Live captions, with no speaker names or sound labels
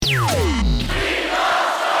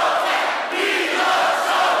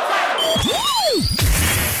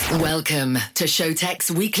Welcome to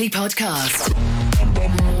Showtek's weekly podcast.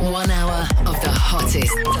 1 hour of the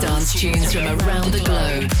hottest dance tunes from around the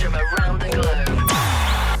globe.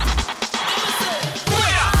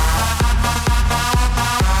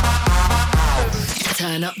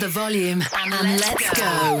 Turn up the volume and let's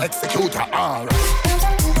go.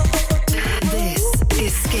 This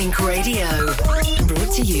is Skink Radio,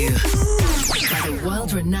 brought to you by the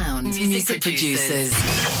world-renowned music producers.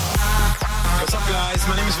 What's up, guys?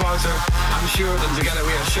 My name is Wouter. I'm Sjoerd, and together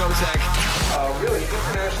we are Showtek. Really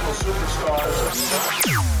international superstars.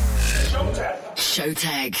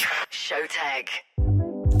 Showtek.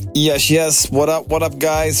 Yes. What up,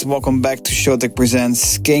 guys? Welcome back to Showtek Presents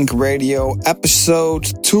Skink Radio, episode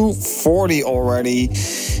 240 already.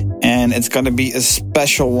 And it's going to be a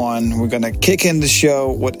special one. We're going to kick in the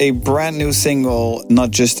show with a brand new single,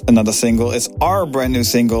 not just another single. It's our brand new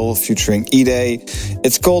single featuring Ide.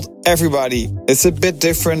 It's called Everybody. It's a bit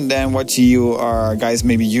different than what you are guys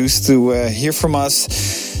maybe used to hear from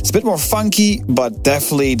us. It's a bit more funky, but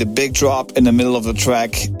definitely the big drop in the middle of the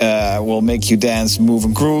track will make you dance, move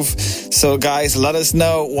and groove. So guys, let us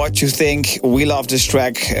know what you think. We love this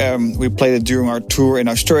track. We played it during our tour in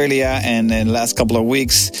Australia and in the last couple of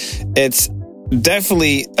weeks. It's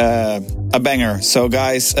definitely a banger. So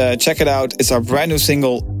guys, check it out. It's our brand new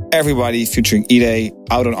single, Everybody, featuring Ide,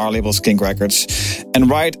 out on our label Skink Records. And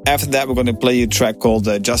right after that, we're going to play you a track called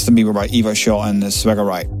Justin Bieber by Eva Shaw and Swagger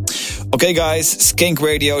Right. Okay guys, Skink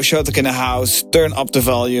Radio, Showtek in the house, turn up the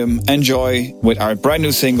volume, enjoy with our brand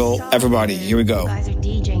new single, Everybody. Here we go. You guys are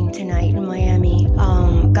DJing tonight in Miami.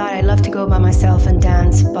 God, I'd love to go by myself and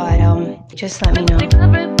dance, but just let me know.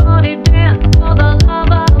 Everybody dance for the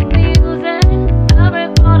love of music.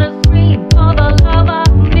 Everybody scream for the love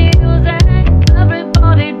of music.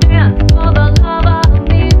 Everybody dance for the love of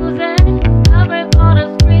music. Everybody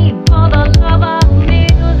scream for the love of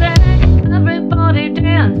music. Everybody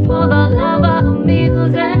dance for the love of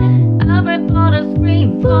music. Everybody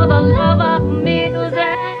scream for the love of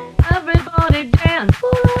music. Everybody dance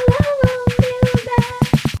for the love of music.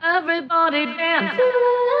 Everybody dance for the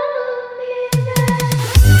love of music.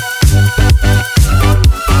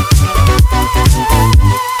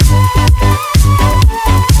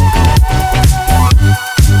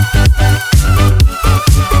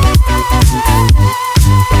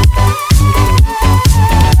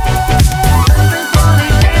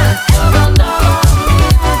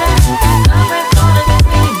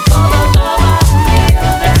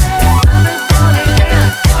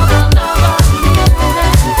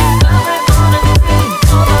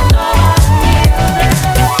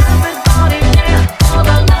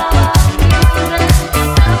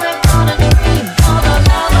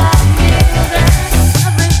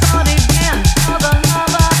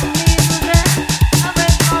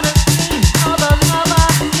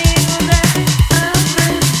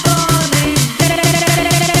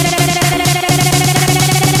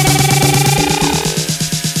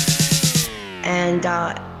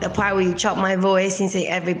 The part where you chop my voice and say,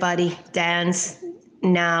 everybody dance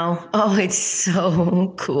now. Oh, it's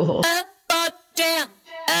so cool.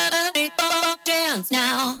 Dance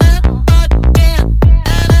now.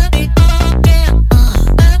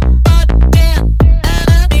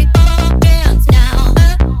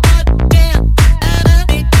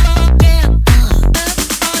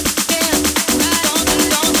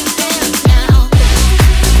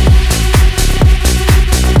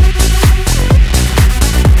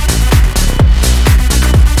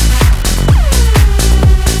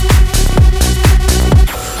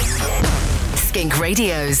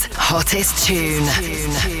 Radio's hottest tune.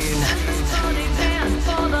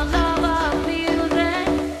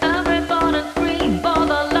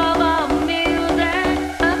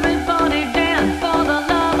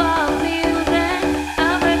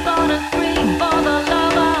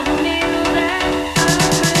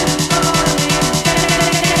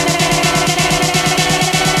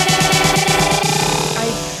 I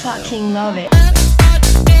fucking love it.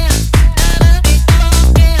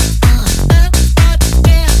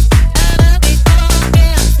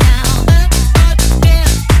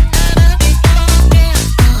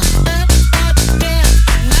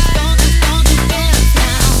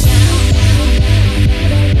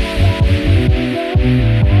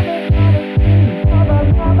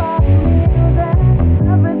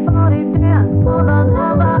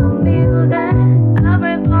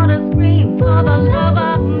 Everybody scream for the love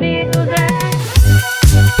of music.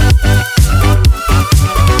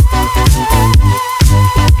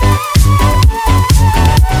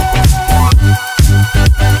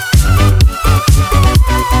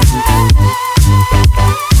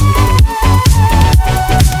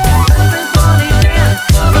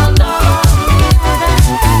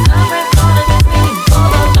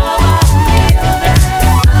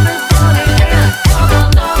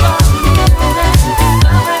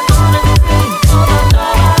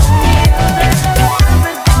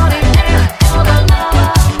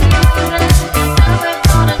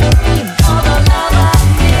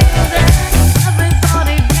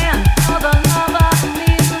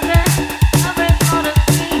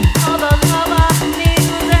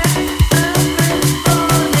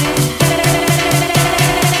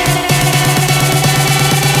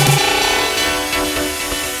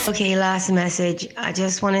 MK last message, I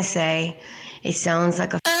just want to say it sounds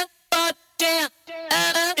like a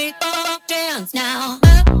dance now.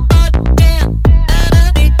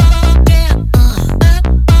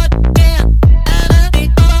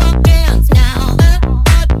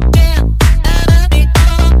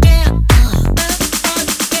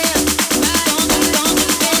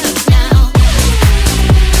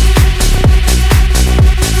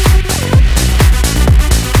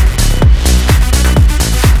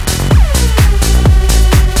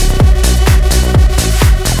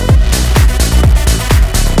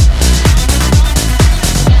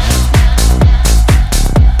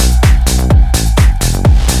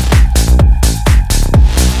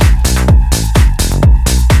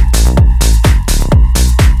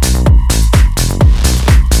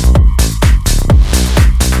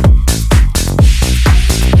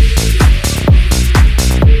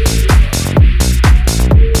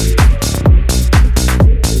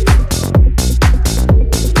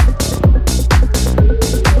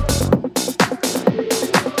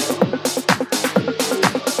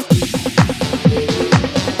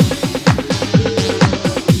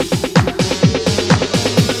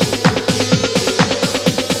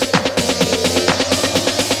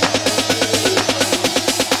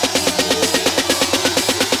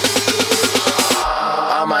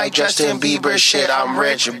 Justin Bieber shit, I'm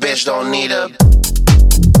rich, a bitch don't need a.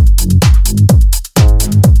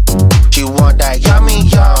 She want that yummy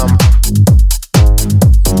yum.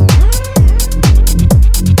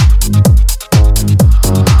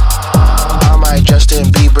 I'm like Justin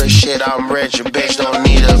Bieber shit, I'm rich, a bitch don't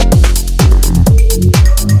need a.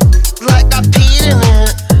 Like I peed in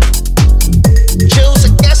it. Juice, I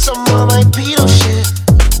guess I'm on my Beatle shit.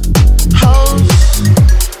 Hoes.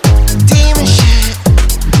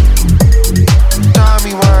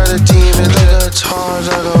 The demon, nigga, charge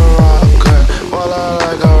like a rocker. Well, I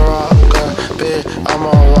like a rocker, bitch, I'm a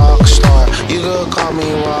rock star. You could call me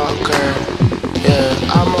rocker.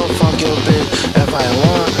 Yeah, I'ma fuck your bitch if I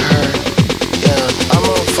want her. Yeah,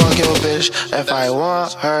 I'ma fuck your bitch if I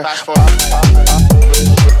want her.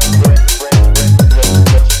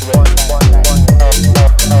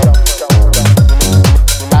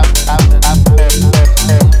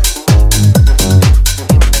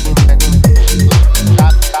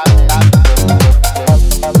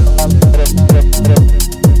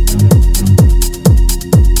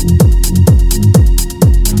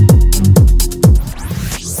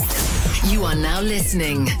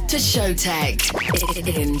 Listening to Showtek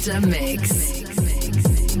in the mix.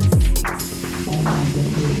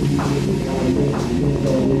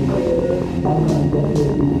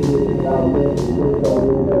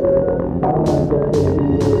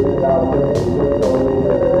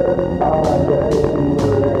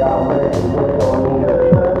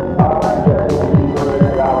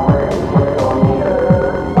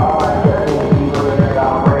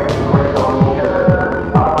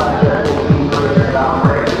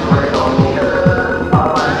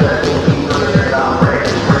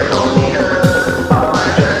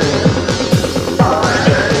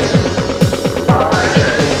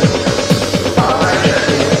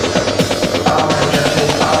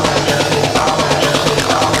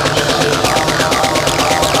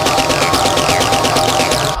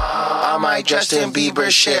 Justin Bieber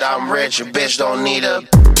shit, I'm rich, a bitch don't need a.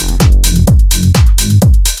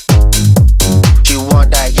 She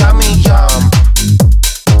want that yummy yum.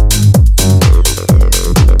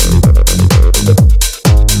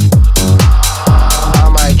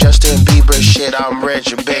 I'm like Justin Bieber shit, I'm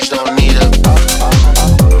rich, a bitch don't need a.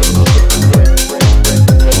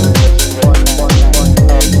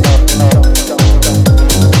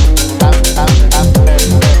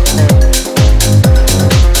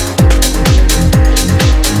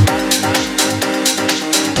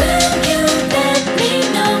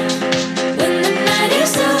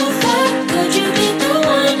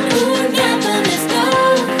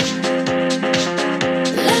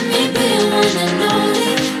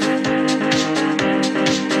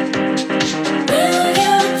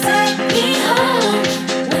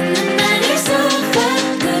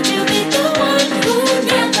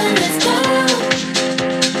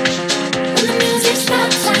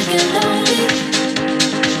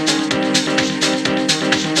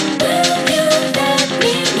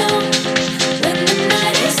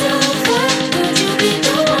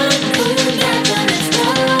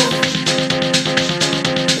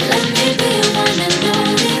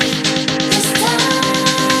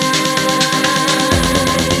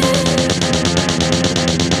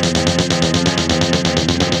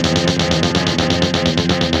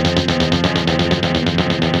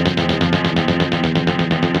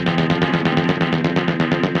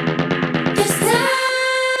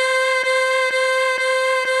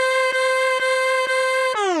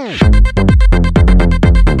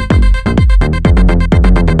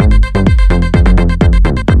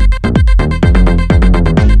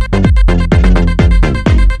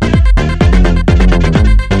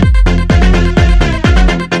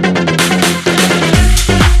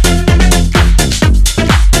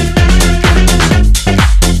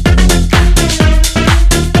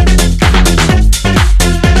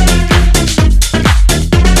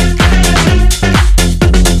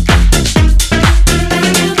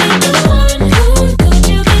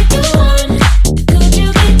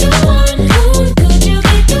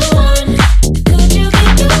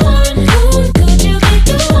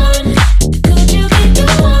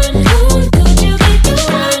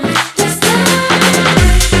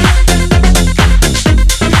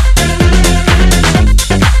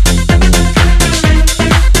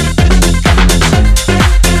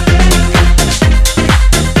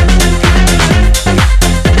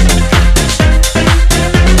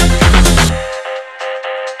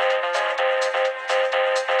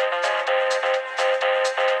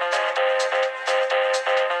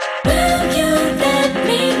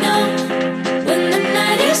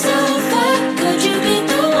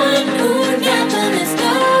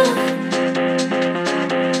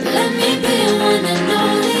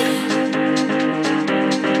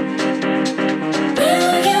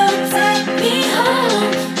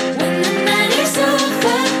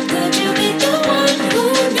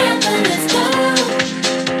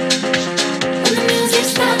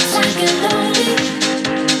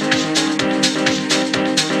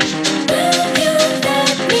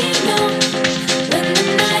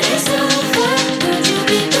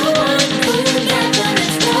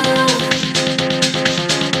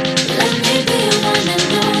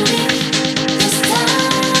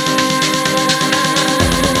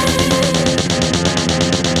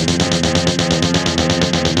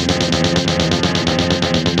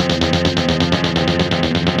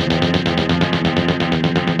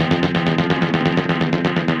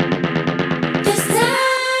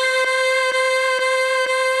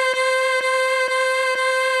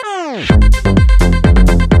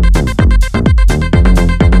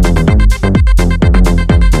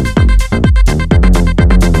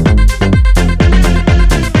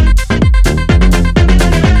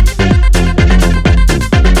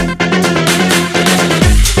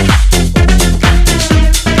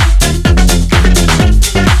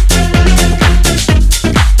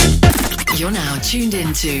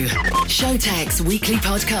 To Showtek's weekly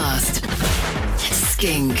podcast,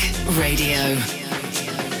 Skink Radio.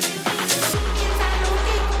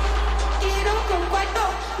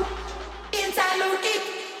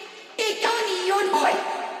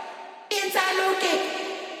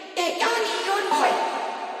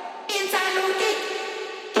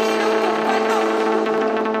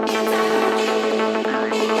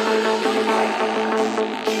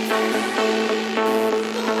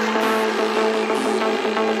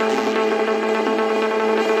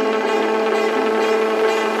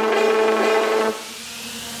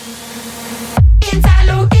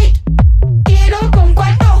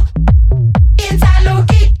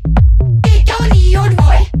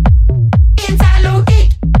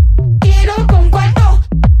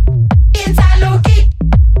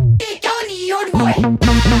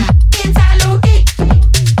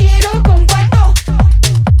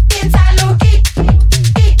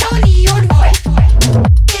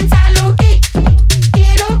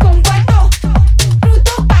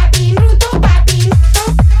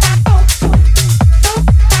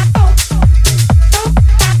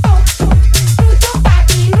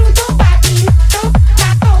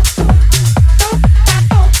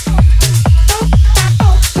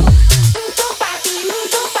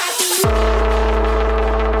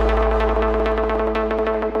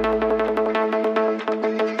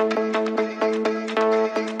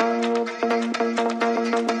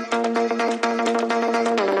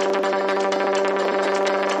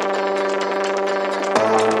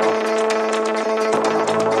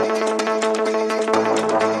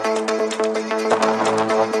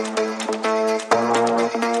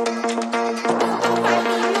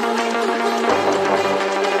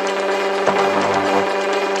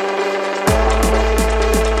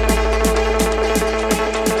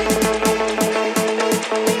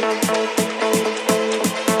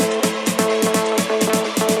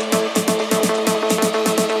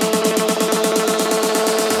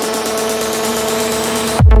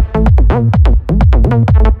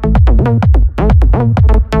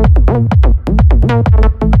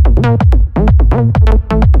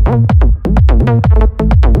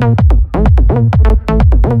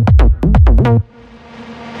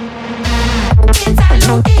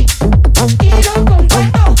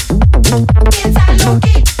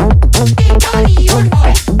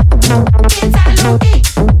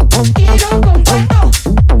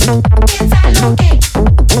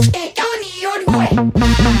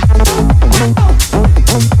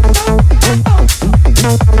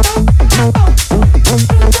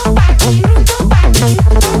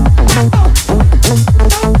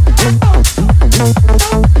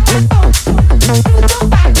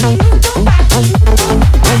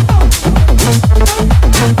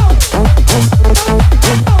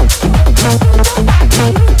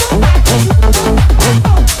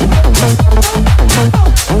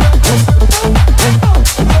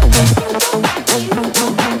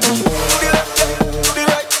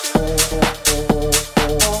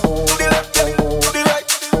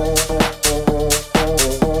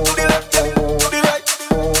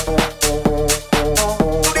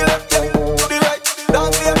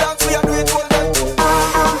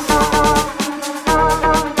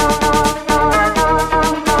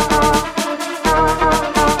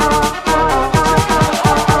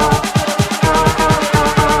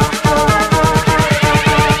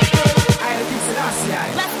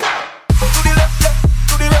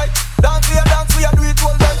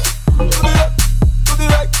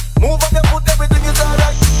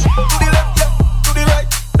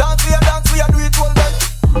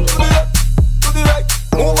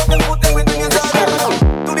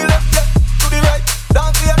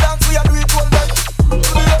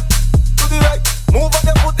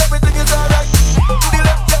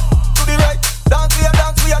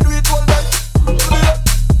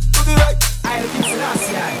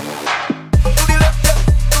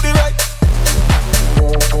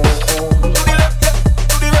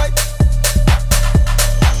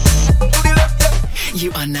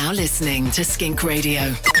 You are now listening to Skink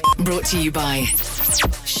Radio, brought to you by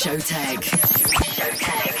Showtek.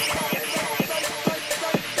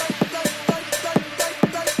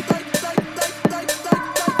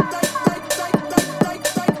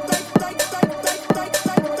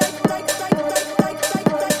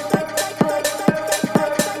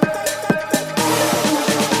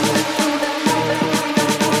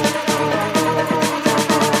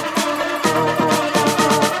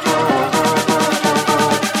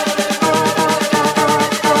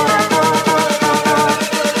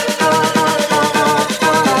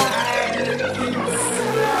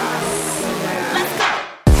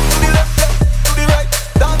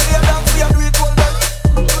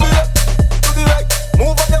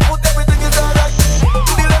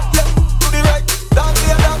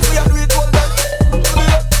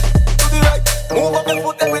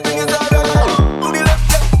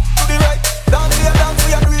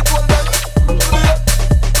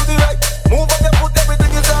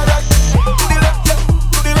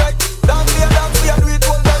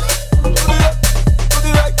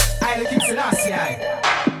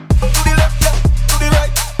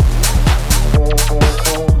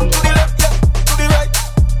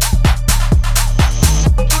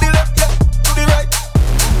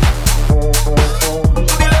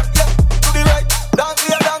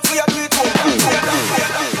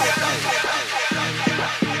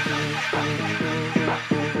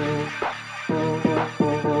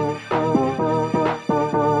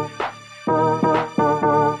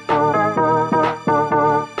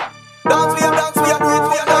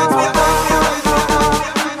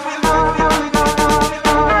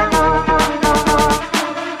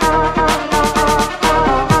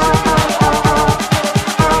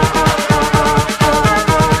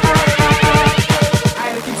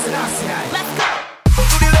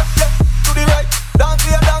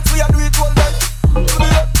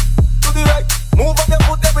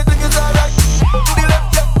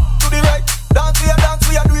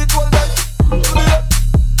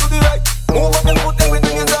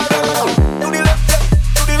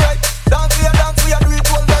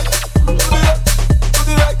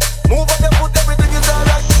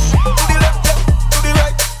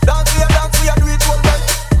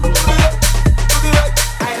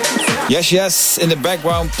 Yes, in the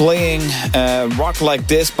background playing Rock Like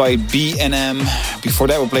This by B&M. Before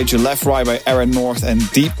that we played you Left Right by Aaron North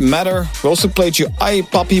and Deep Matter. We also played you I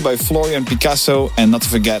Papi by Florian Picasso, and not to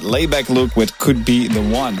forget Layback Luke with Could Be The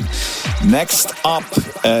One. Next up,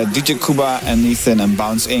 DJ Kuba and Nathan and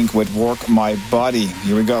Bounce Inc. with Work My Body.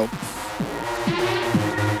 Here we go.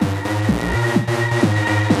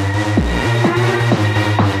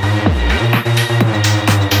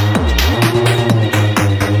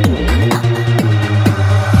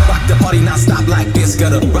 Non-stop like this,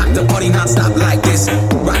 gotta rock the party non-stop like this.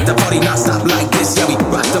 Rock the party non-stop like this. Yeah, we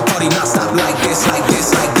rock the party non-stop like this, like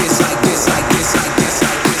this, like this, like this, like this, like this,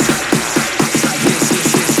 like this, like this,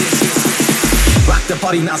 like this. Rock the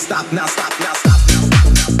party non-stop, non-stop, non-stop.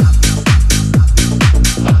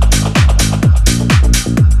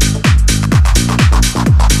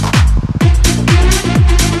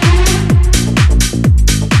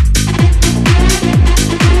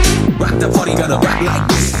 Rock the party, gotta rock like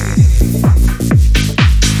this.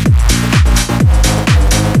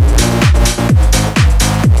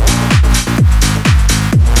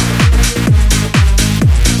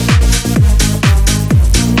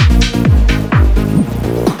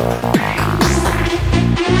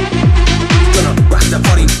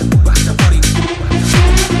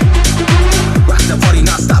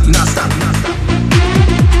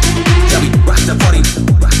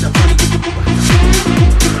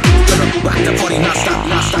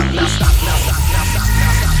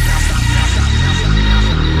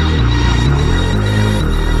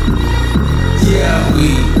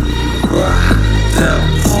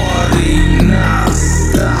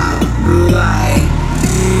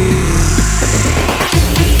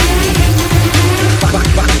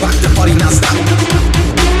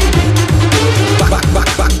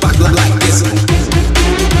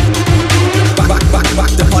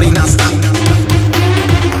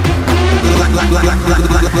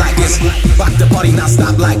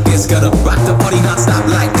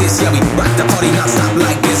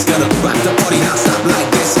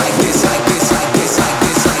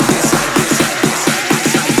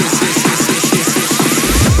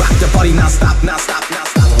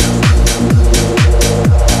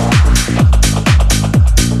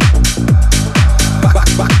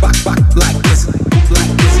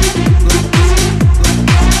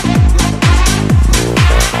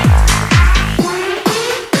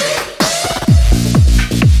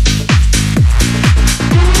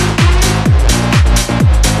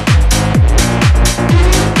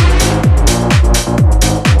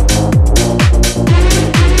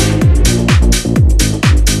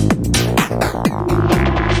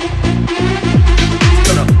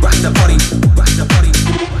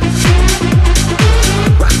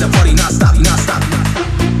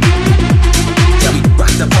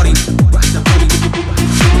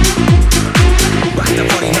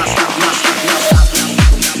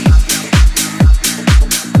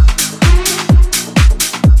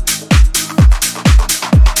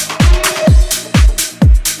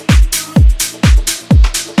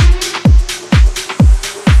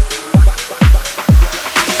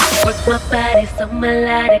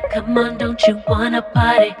 Come on, don't you wanna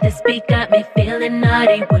party? This beat got me feeling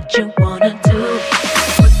naughty. What you wanna do?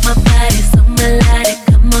 Work my body so melodic.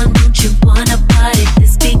 Come on, don't you wanna party?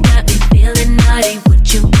 This beat got me feeling naughty.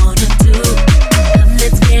 What you wanna do? Come,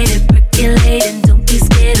 let's get it percolating. Don't be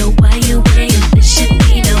scared of why you waiting. There should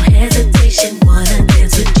be no hesitation. Wanna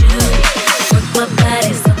dance with you? Work my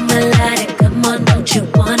body so melodic. Come on, don't you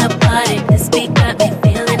wanna party? This beat got me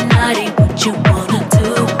feeling naughty. What you wanna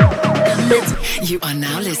do? Come, let's. You are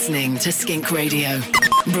now listening to Skink Radio,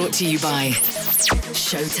 brought to you by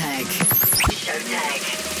Showtag.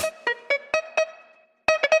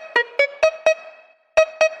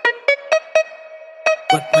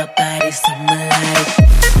 Work my body so melodic.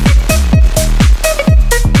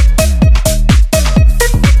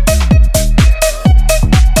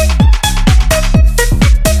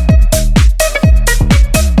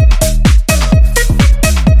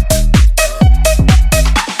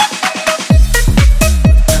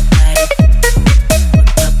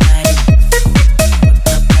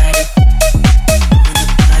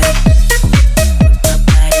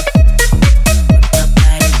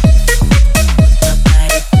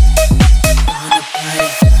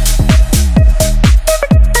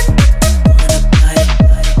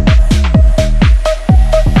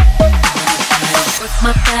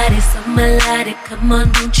 Come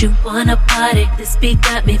on, don't you wanna party? This beat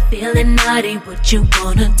got me feeling naughty. What you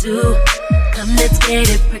wanna do? Come, let's get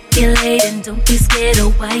it percolating. Don't be scared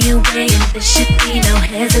of why you waiting. There should be no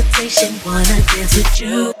hesitation. Wanna dance with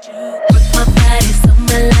you? Work my body so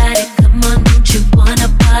melodic. Come on, don't you wanna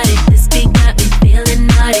party? This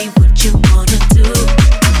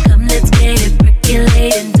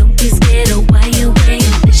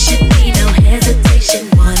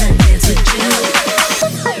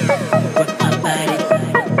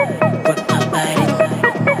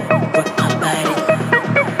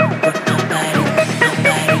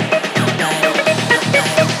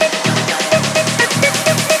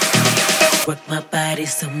body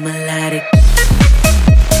so melodic.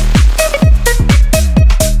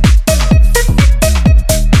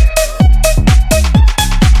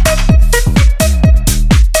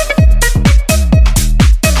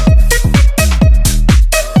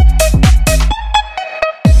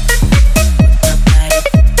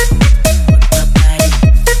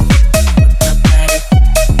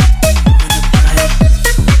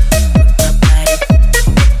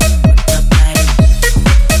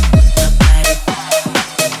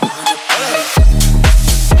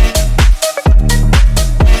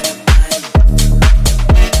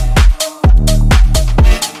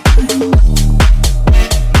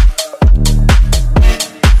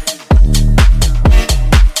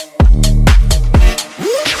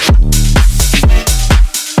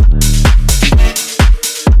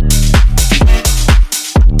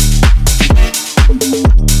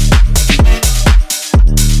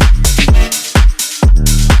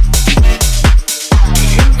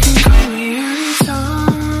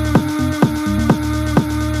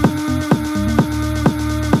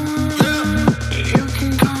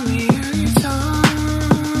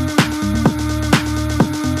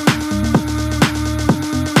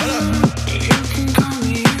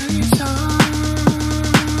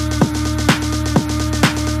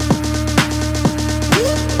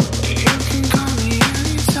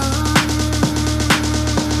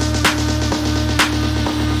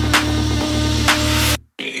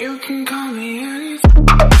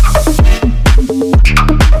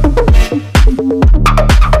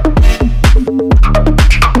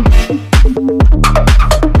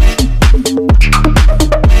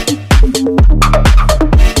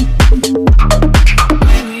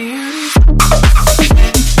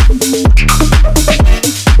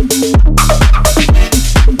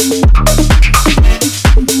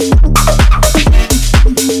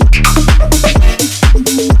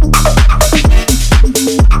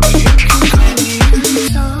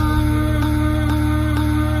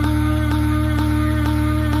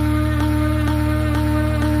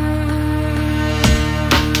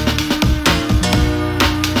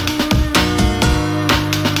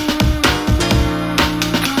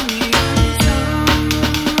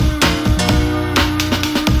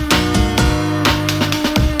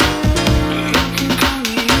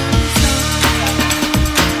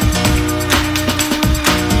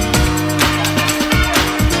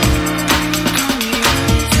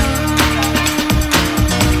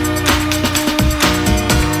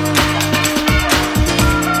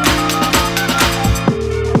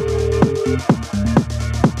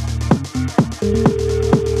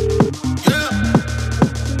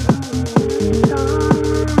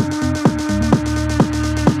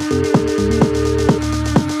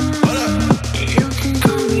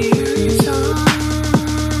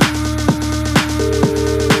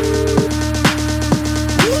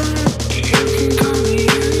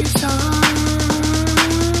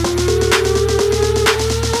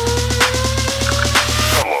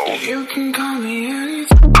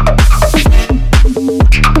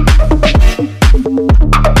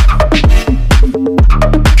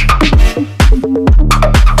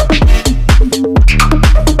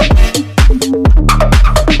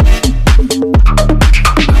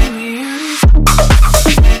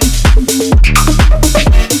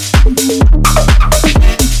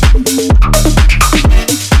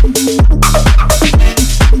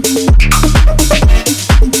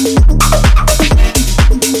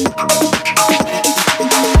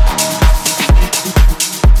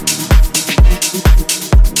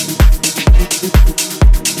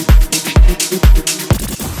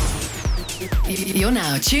 You're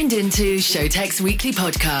now tuned into Showtek's weekly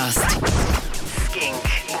podcast.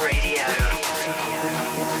 Skink Radio.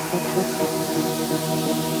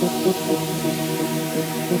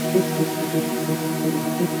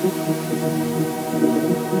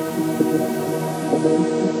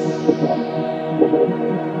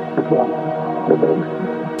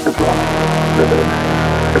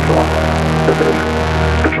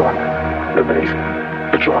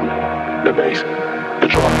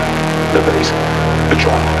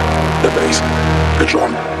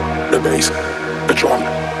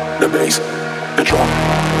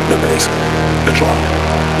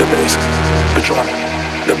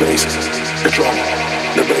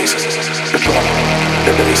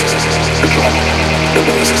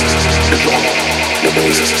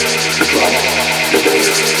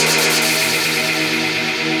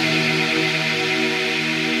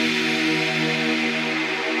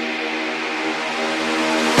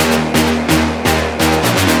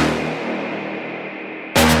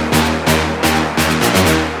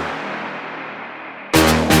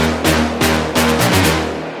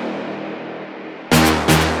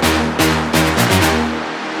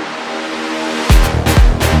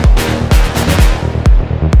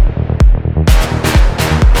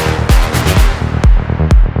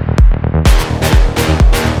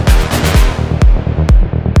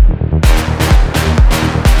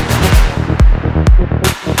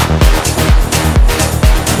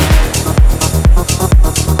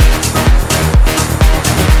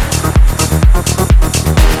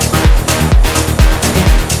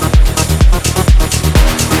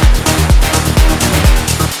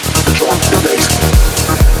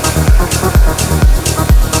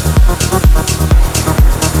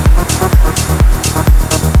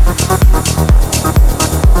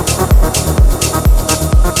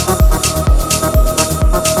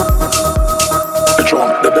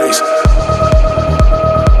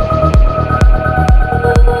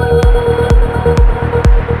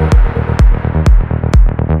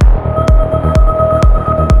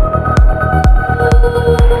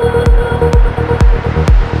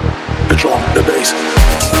 the drum, the bass.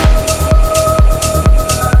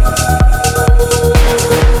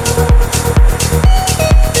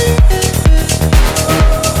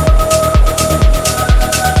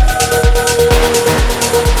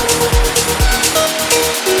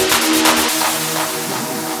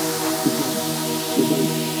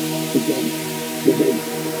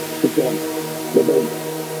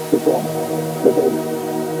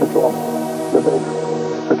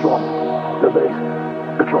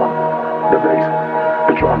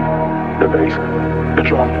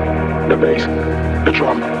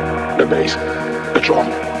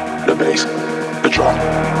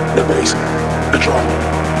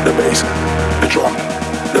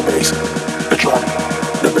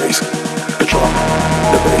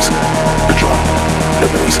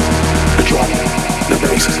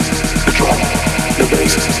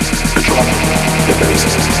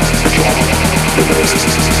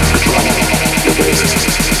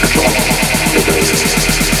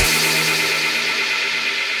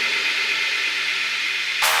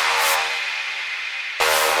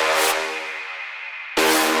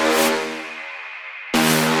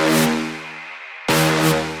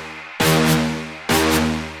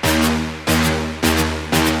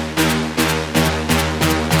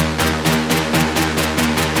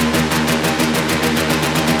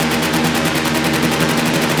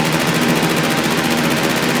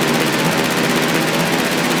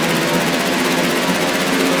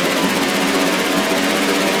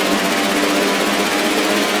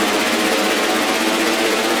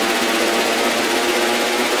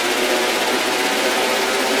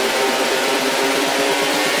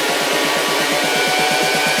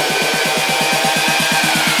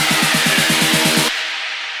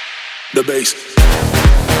 The bass.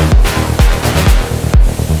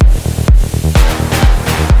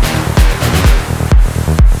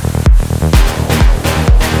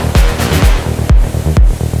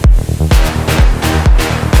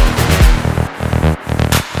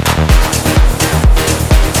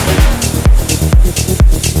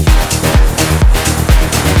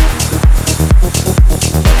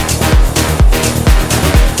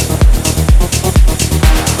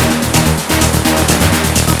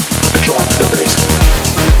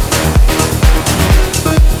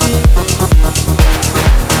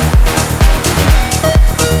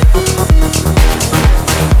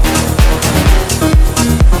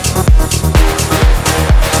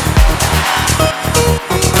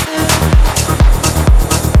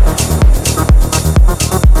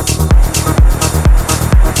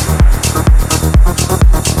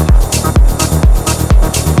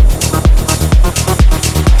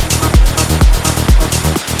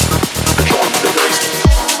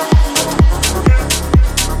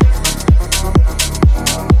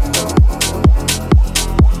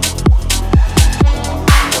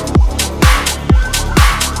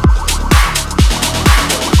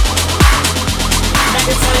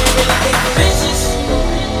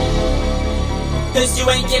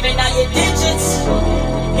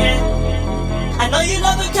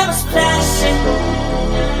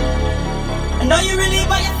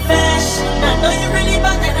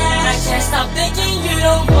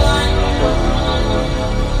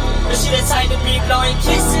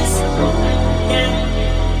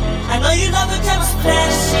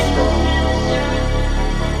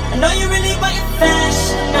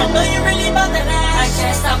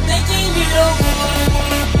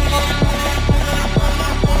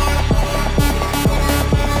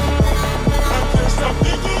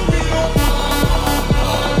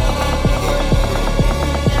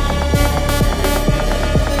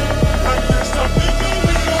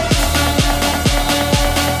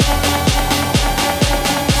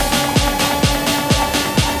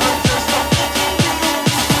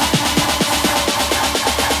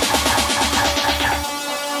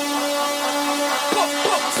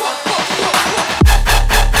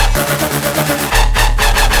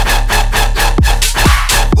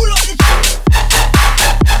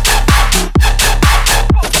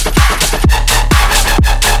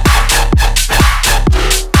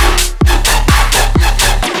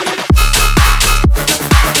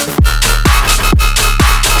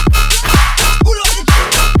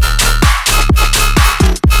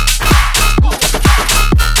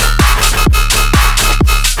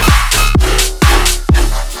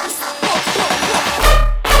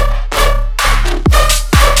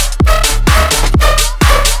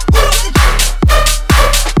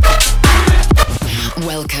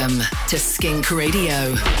 to Skink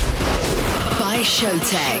Radio by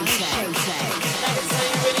Showtek.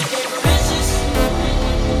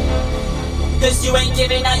 Cause you ain't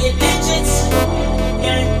giving out your digits.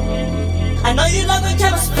 Yeah. I know you love a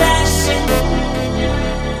camera splash. passion.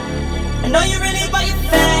 I know you're really about your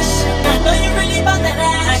fashion. I know you're really about that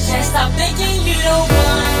action. I can't stop thinking you don't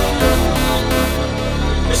want.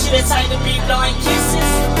 But she the type to be blowing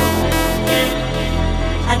kisses.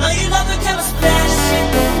 Yeah. I know you love the kind of splashing.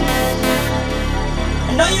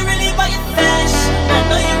 I know you're really about your fashion. I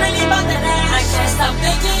know you're really about that action. I can't stop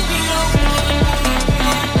thinking you don't want.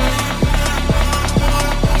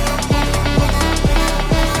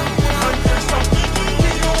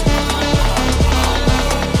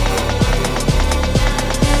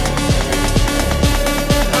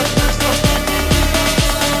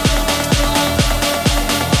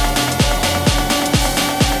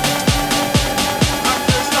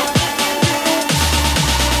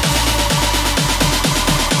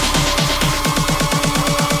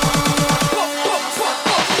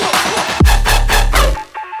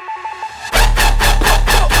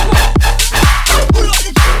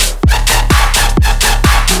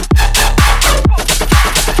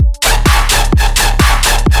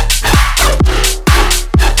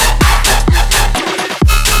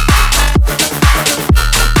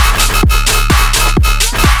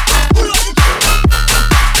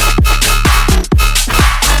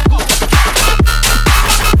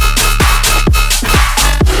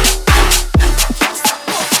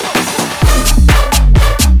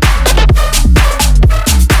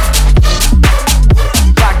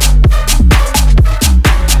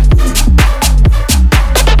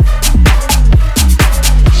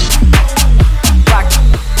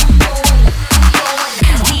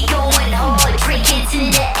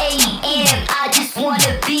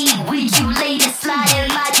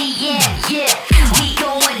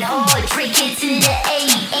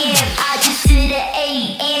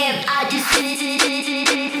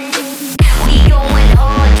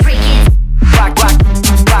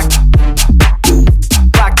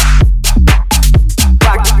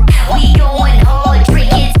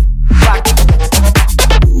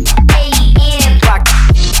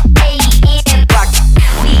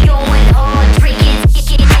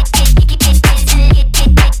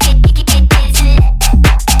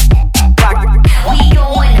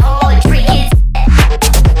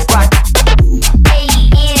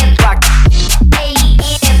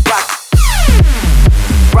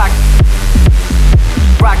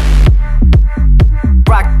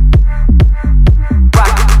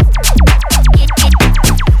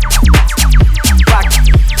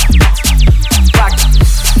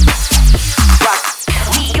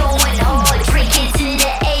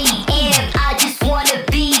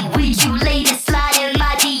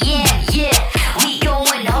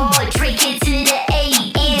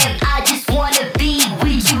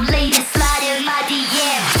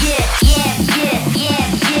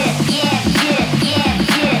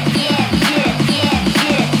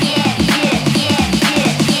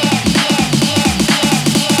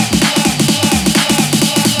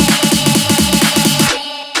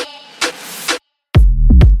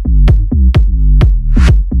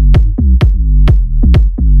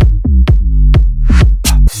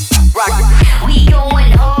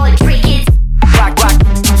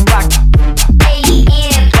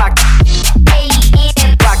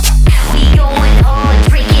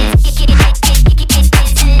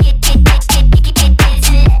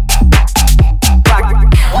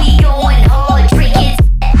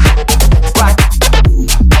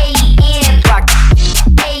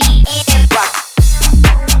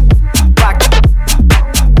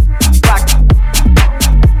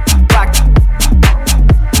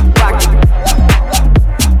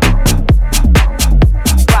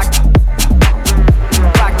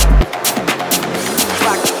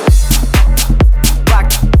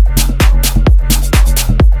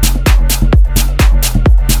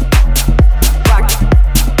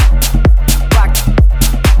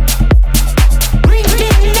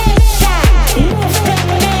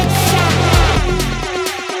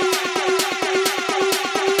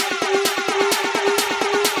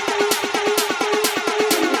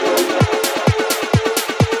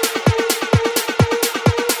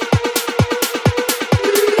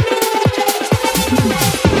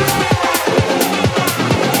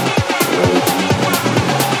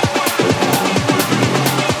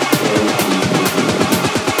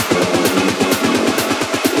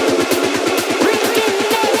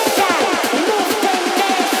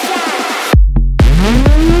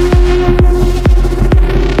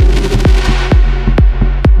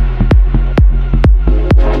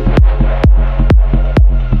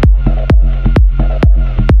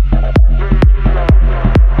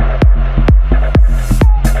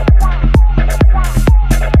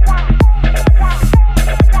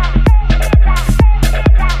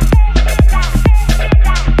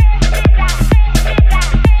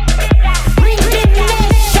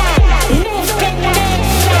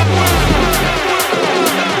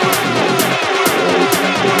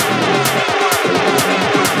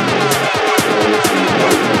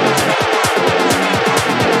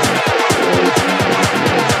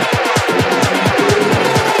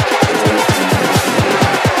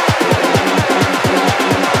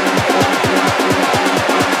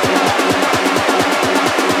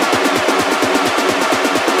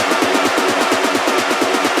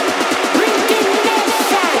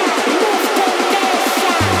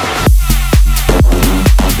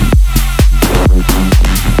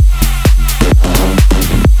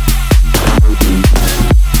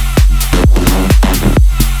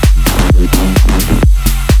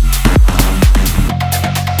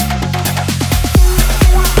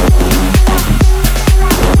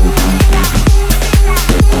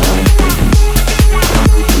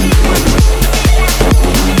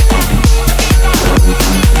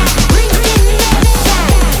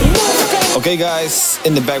 guys,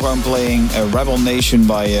 in the background playing Rebel Nation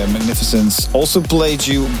by Magnificence. Also played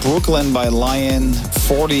you Brooklyn by Lion,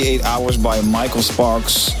 48 Hours by Michael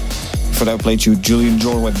Sparks. Before that, I played you Julian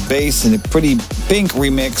Jordan with Bass in a Pretty Pink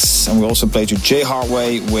remix. And we also played you Jay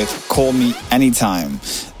Hartway with Call Me Anytime.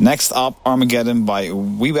 Next up, Armageddon by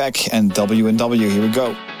Weeback and W&W. Here we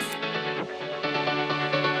go.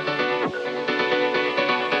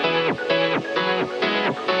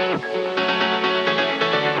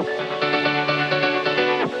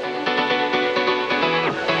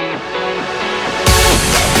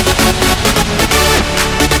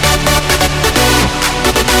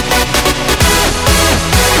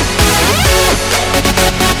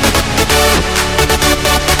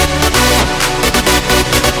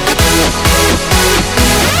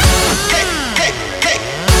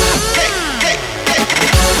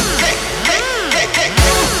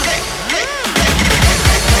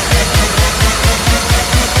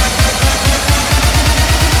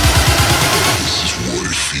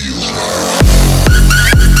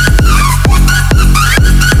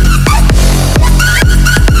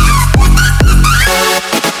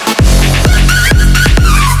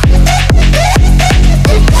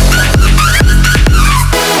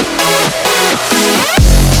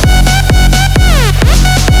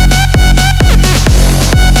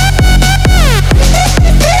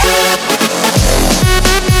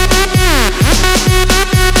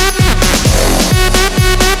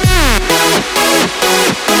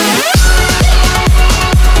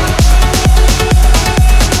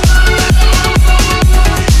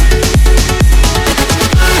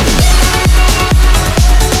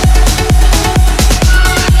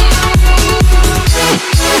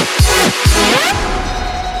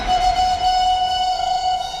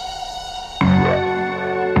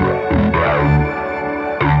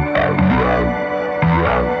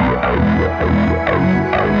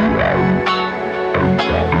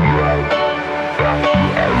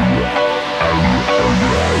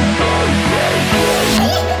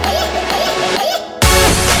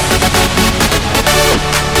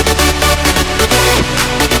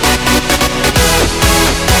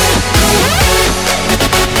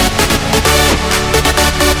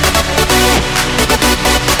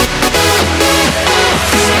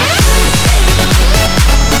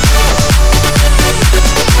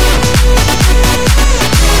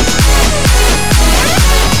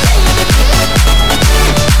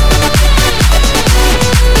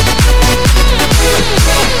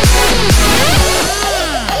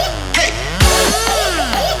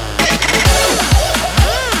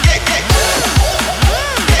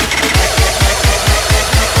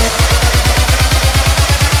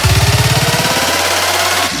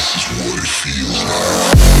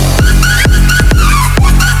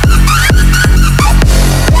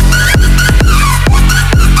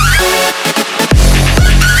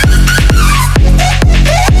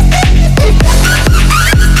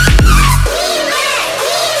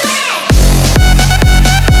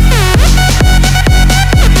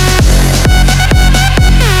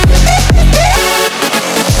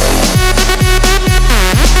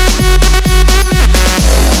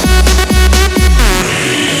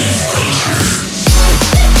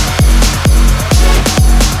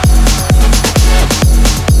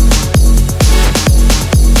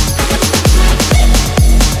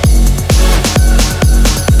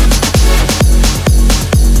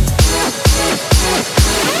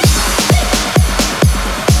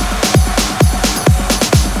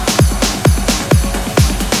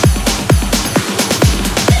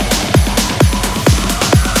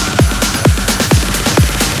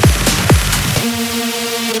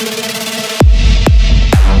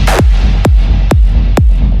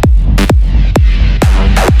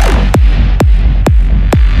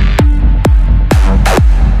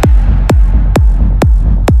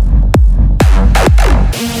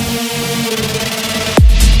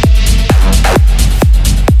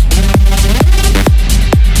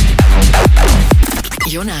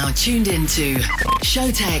 Tuned into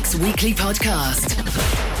Showtek's weekly podcast,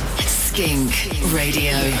 Skink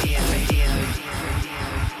Radio.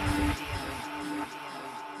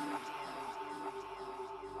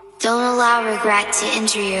 Don't allow regret to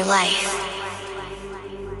enter your life.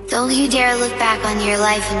 Don't you dare look back on your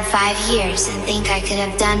life in 5 years and think I could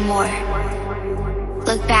have done more.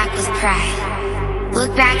 Look back with pride.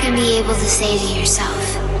 Look back and be able to say to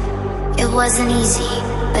yourself, it wasn't easy,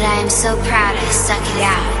 but I am so proud I stuck it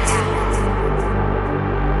out.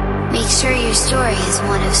 Make sure your story is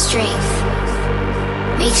one of strength.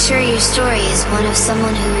 Make sure your story is one of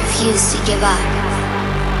someone who refused to give up.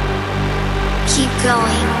 Keep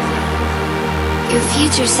going. Your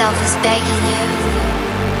future self is begging you.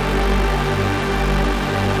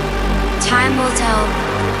 Time will tell,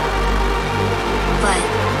 but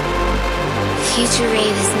future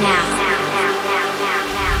rave is now.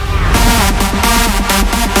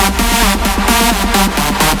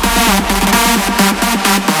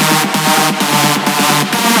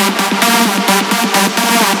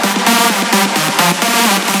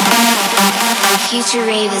 Future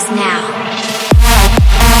rave is now.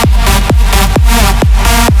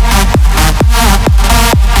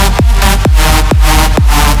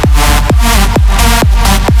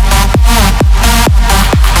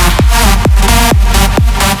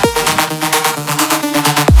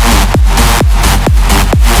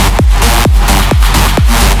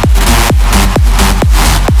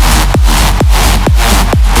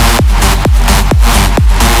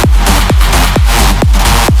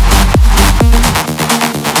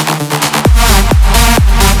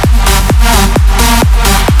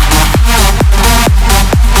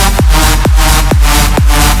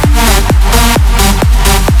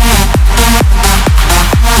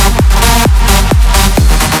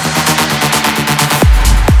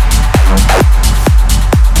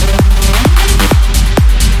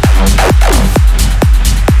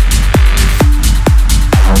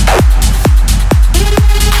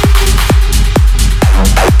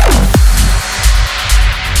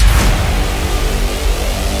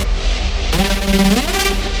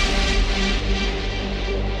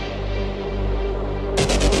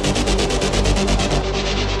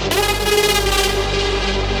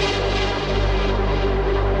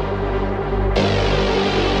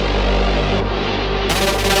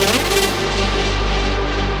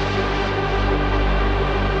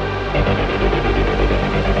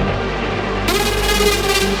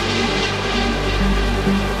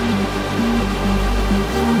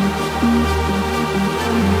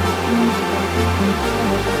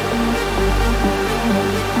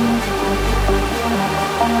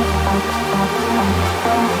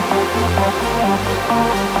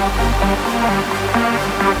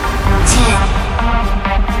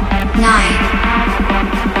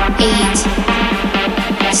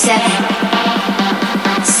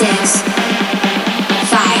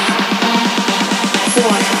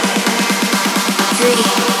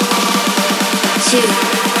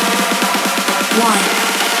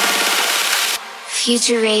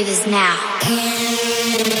 Future rave is now.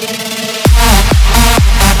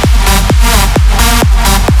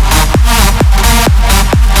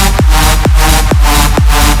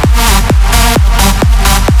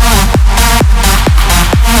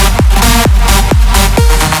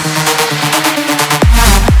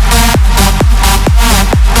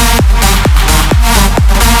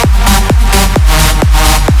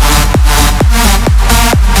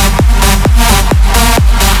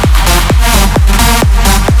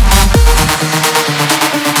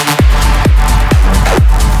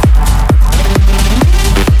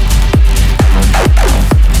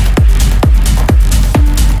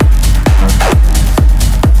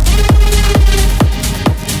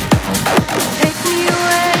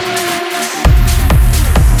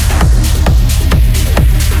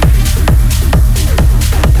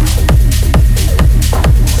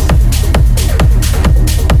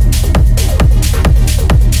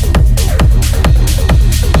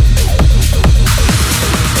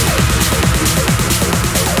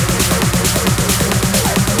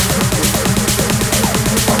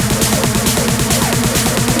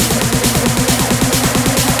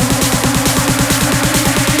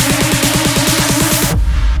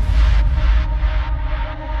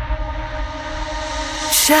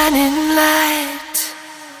 Shining light,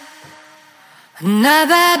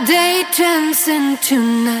 another day turns into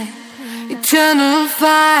night. Eternal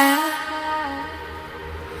fire,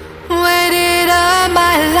 waited all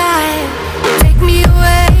my life. Take me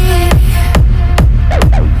away,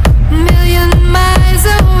 a million miles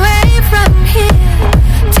away from here.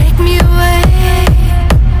 Take me away,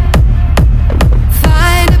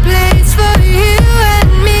 find a place for you and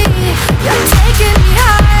me. You're taking me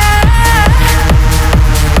higher.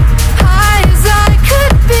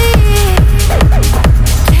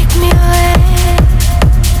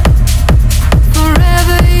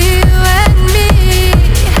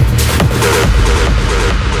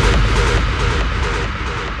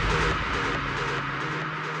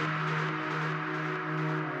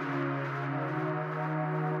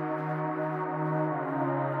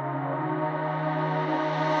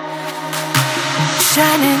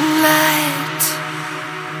 Shining light,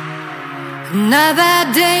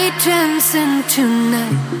 another day turns into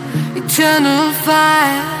night. Eternal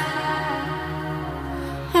fire,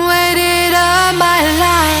 waited all my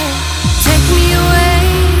life. Take me away,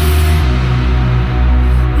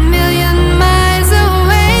 a million miles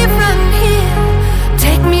away from here.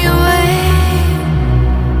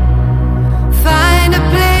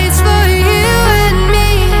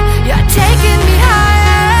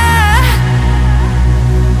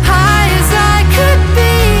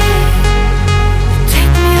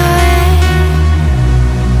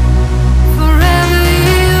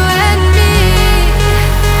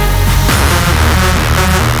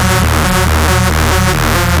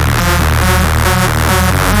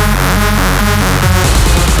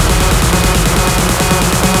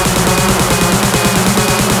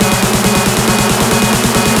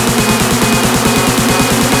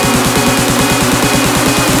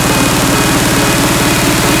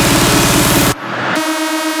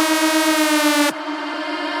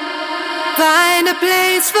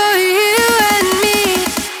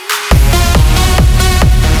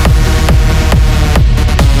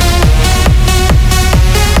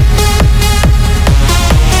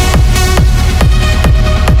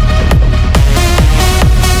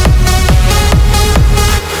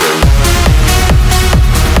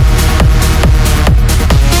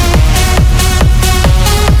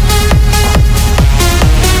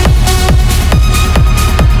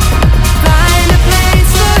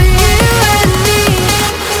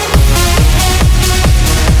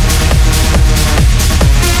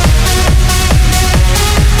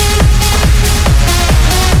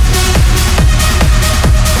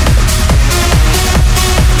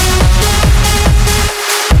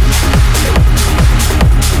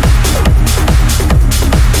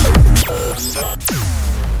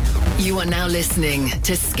 You are now listening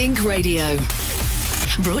to Skink Radio.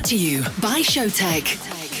 Brought to you by Showtech.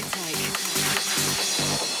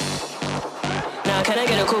 Now can I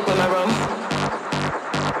get a coke with my rum?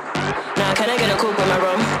 Now can I get a coke with my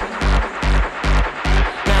rum?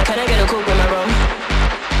 Now can I get a coke with my rum?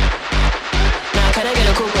 Now can I get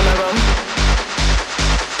a coke with my rum?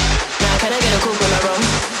 Now can I get a coke with my rum?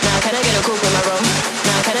 Now can I get a coke with my rum?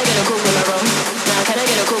 Now can I get a coke with my rum? Now can I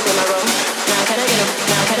get a coke with my rum? Now can I get a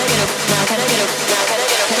now can I get a now can I get a now can I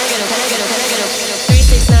get a can I get a can I get a can I get a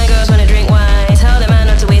 369 girls wanna drink wine. Tell the man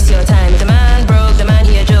not to waste your time. If the man broke, the man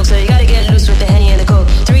he a joke, so you gotta get loose with the Henny and the Coke.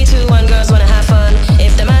 3, 2, 1 girls wanna have fun.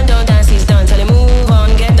 If the man don't dance, he's done. Tell him move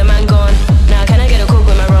on, get the man gone. Now can I get a coke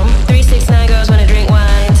with my rum? 369 girls wanna drink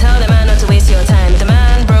wine. Tell the man not to waste your time. If the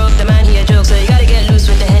man broke, the man he a joke, so you gotta get loose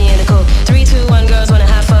with the Henny and the Coke. 3, 2, 1 girls wanna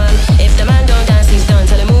have fun. If the man don't dance, he's done.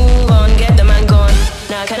 Tell him move on, get the man gone.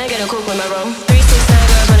 Now can I get a coke with my rum? 369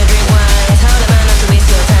 girls wanna drink wine. Tell the man not to waste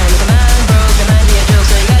your time. If the man broke, the man he a joke,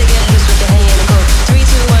 so you gotta get loose with the Henny and the Coke. 3,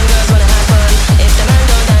 2, 1 girls wanna have fun. If the man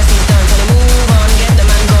don't dance, he's done. Tell him move on, get the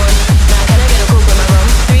man gone. Now can I get a coke with my rum?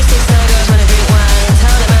 369 girls wanna drink wine.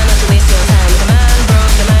 Tell the man not to waste your time. If the man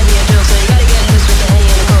broke, the man he a joke, so you gotta get loose with the Henny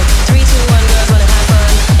and the Coke. 3, 2, 1 girls wanna have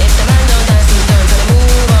fun. If the man don't dance, he's done. Tell him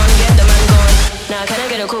move on, get the man gone. Now can I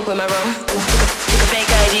get a coke with my rum? Chick a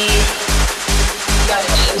fake ID. Got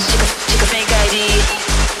it. Chick a fake ID.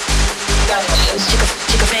 Got it.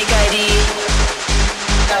 Chick a fake ID.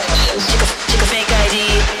 Got it. Chick a fake ID.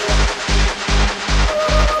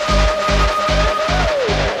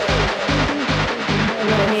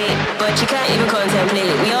 But you can't even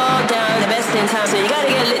contemplate. We all down, the best in town, so you gotta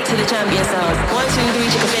get lit to the champion sound. 1, 2, 3,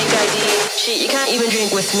 chick a fake ID. Shit, you can't even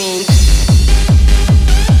drink with me.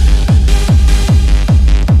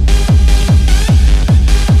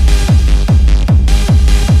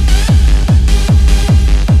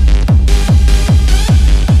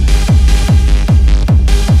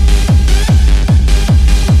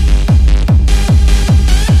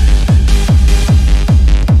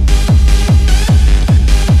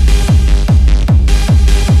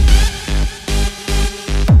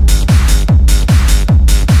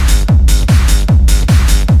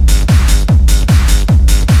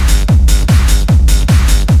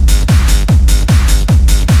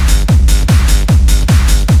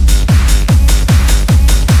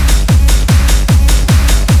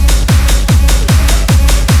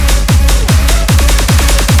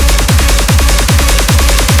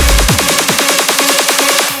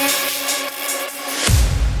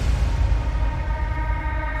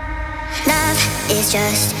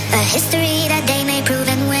 Just a history that they may prove,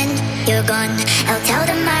 and when you're gone, I'll tell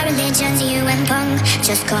them my religion's you and punk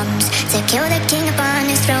just comes to kill the king upon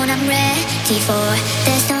his throne. I'm ready for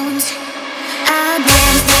the stones. I'll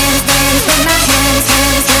dance, dance, dance with my hands,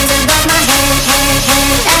 hands, hands above my head, head,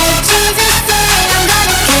 head. Like Jesus said, I'm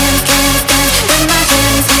gonna dance, dance, dance with my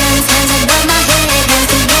hands, hands, hands above my head. Hands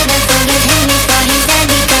together, forgive him before he's dead.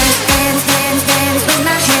 Because dance, dance, dance with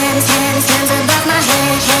my hands, hands, hands above my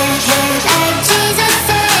head, head, head. Like Jesus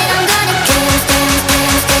said, I'm gonna dance, dance,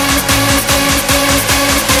 dance, dance, dance, dance, dance, dance, dance,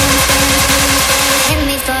 dance. Him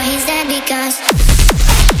before he's dead. Because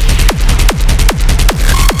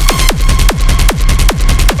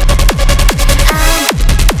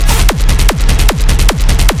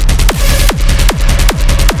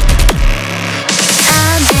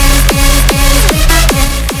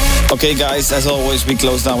Okay guys, as always we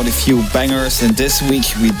close down with a few bangers, and this week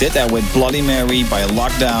we did that with Bloody Mary by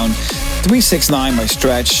Lockdown, 369 by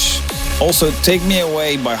Stretch, also Take Me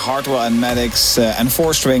Away by Hardwell and Maddox, and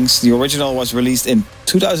 4 Strings. The original was released in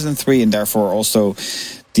 2003 and therefore also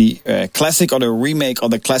the classic or the remake of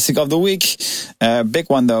the classic of the week. Big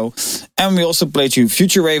one though. And we also played you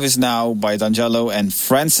Future Rave Is Now by D'Angelo and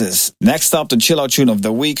Francis. Next up, the chill out tune of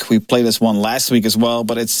the week. We played this one last week as well,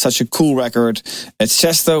 but it's such a cool record. It's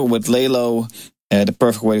Chesto with Lay Low, the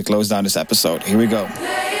perfect way to close down this episode. Here we go. Lay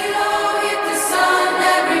low, hit the sun,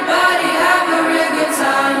 everybody have a real good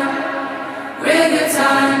time. Real good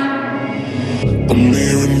time. I'm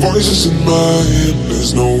hearing voices in my head,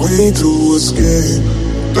 there's no way to escape.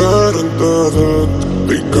 Da da da da,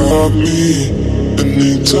 they got me.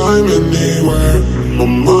 Anytime, anywhere, my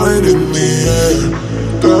mind in the air.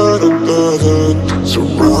 Da da da da,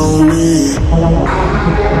 surround me.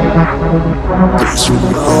 They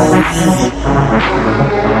surround me.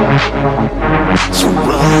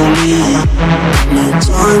 Surround me.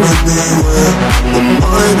 Anytime, anywhere, my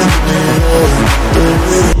mind in the air.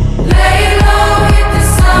 Lay low, hit the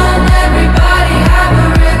sun, everybody have a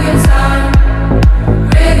real good time.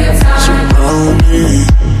 Real good time. Surround me.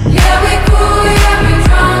 Yeah, we cool, yeah, we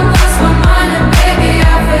drunk, lost my mind, and baby, I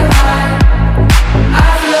feel high.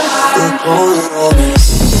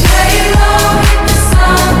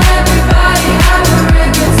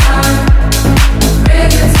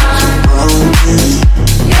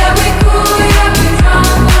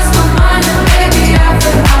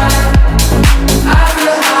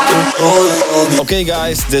 Okay,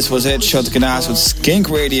 guys, this was it. Showtek in the House with Skink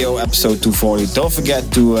Radio, episode 240. Don't forget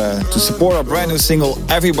to support our brand new single,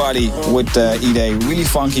 Everybody, with E-Day. Really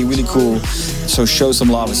funky, really cool. So Show Some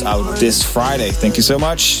Love is out this Friday. Thank you so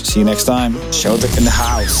much. See you next time. Showtek in the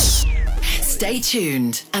House. Stay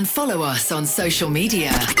tuned and follow us on social media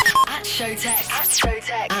at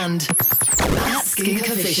Showtek and at Skink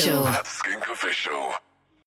Official.